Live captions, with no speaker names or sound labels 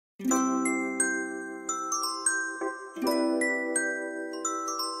So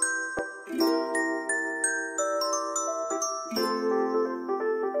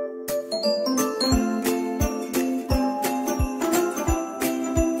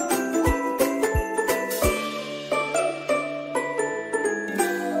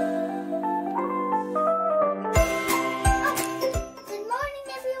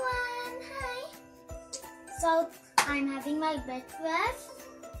I'm having my breakfast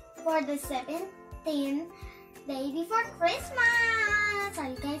for the 17th day before Christmas. Are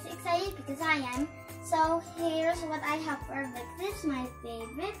you guys excited? Because I am. So here's what I have for breakfast. My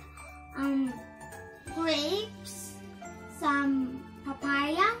favorite grapes, some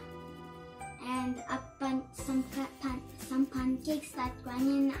papaya, and some pancakes that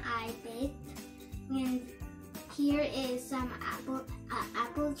Granny and I baked. And here is some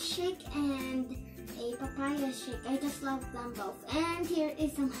apple shake and a papaya shake. I just love them both. And here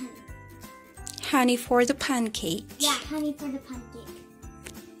is some honey. Honey for the pancake. Yeah, honey for the pancake.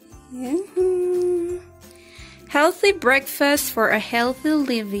 Mm-hmm. Healthy breakfast for a healthy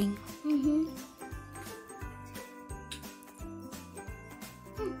living. Mm-hmm.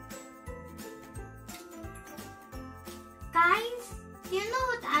 Guys, you know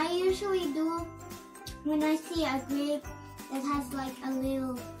what I usually do when I see a grape that has like a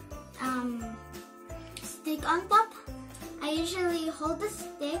little stick on top? I usually hold the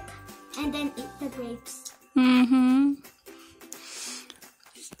stick and then eat the grapes. Mm-hmm.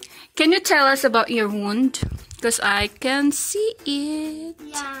 Can you tell us about your wound? Because I can see it.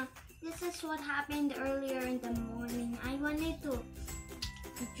 Yeah, this is what happened earlier in the morning. I wanted to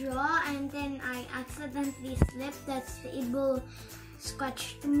draw and then I accidentally slipped. The table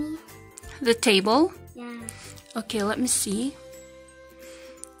scratched me. The table? Yeah. Okay, let me see.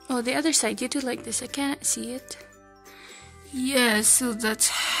 Oh, the other side. You do like this. I cannot see it. Yes, so that's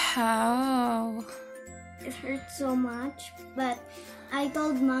how. It hurt so much, but I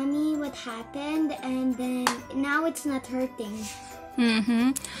told mommy what happened and then now it's not hurting.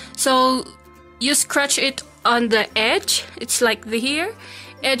 Mm-hmm. So you scratch it on the edge. It's like the here,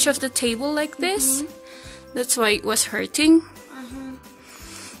 edge of the table like this. Mm-hmm. That's why it was hurting. Uh-huh.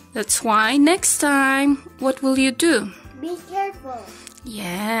 That's why next time, what will you do? Be careful.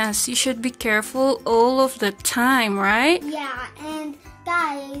 Yes, you should be careful all of the time, right? Yeah, and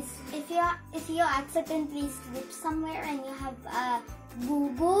guys, if you accidentally slip somewhere and you have a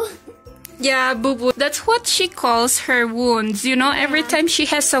boo-boo. Yeah, boo-boo. That's what she calls her wounds. You know, every time she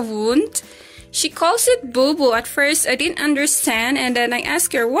has a wound, she calls it boo-boo. At first, I didn't understand, and then I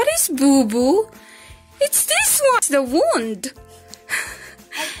asked her, what is boo-boo? It's this one. It's the wound.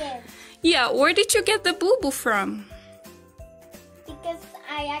 Okay. Yeah, where did you get the boo-boo from? Because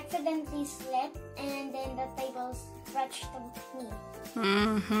I accidentally slipped and then the table scratched me.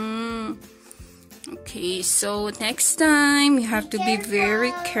 Mm-hmm. Okay, so next time you have to be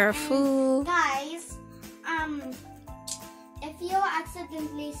very careful. And guys, if you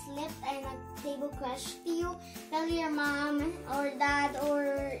accidentally slipped and a table crashed you, tell your mom or dad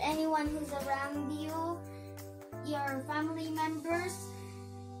or anyone who's around you, your family members,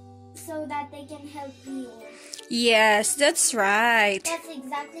 so that they can help you. Yes, that's right. That's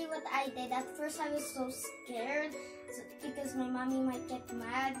exactly what I did. At first I was so scared because my mommy might get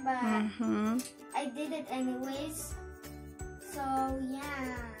mad, but I did it anyways. So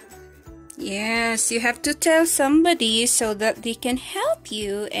yeah. Yes, you have to tell somebody so that they can help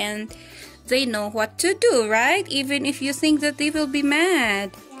you and they know what to do, right? Even if you think that they will be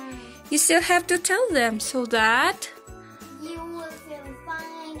mad. Yeah. You still have to tell them so that You will feel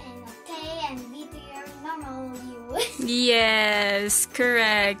fine and okay and be to your normal you. yes,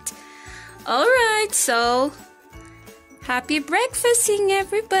 correct. Alright, so happy breakfasting,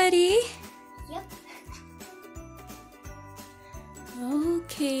 everybody. Yep.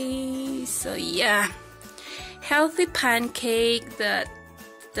 Okay, so yeah, healthy pancake, that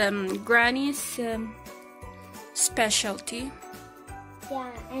Granny's specialty.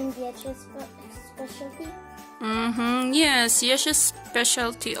 Yeah, and Aiesha's specialty. Yes, Aiesha's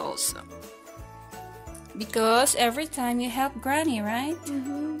specialty also. Because every time you help Granny, right?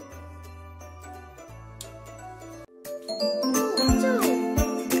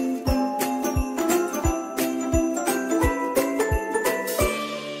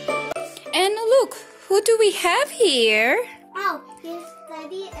 And look, who do we have here? Oh, here's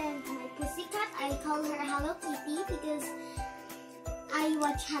Daddy and my pussycat. I call her Hello Kitty because I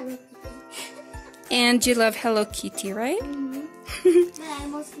watch Hello Kitty. And you love Hello Kitty, right? But I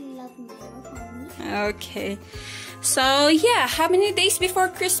mostly love My Little Pony. Okay. So, yeah, how many days before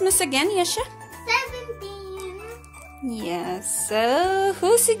Christmas again, Aiesha? 17. Yes, so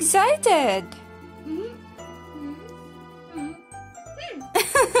who's excited?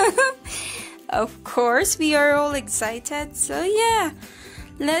 Of course, we are all excited. So yeah,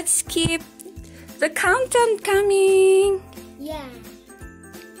 let's keep the countdown coming. Yeah.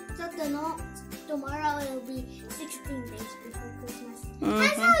 So tomorrow will be 16 days before Christmas.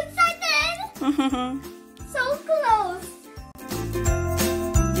 I'm so excited! So close!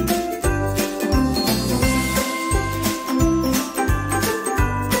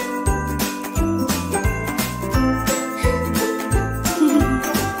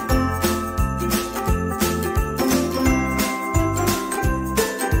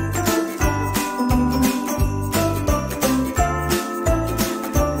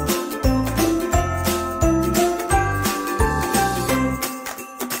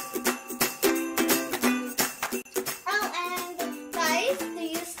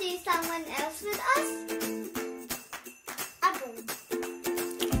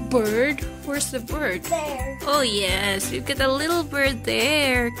 Bird? Where's the bird? There. Oh yes, we've got a little bird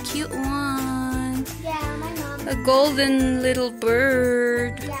there. Cute one. Yeah, my mom. A golden little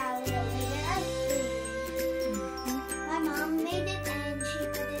bird. Yeah, little baby. My mom made it and she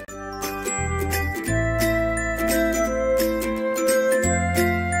put it.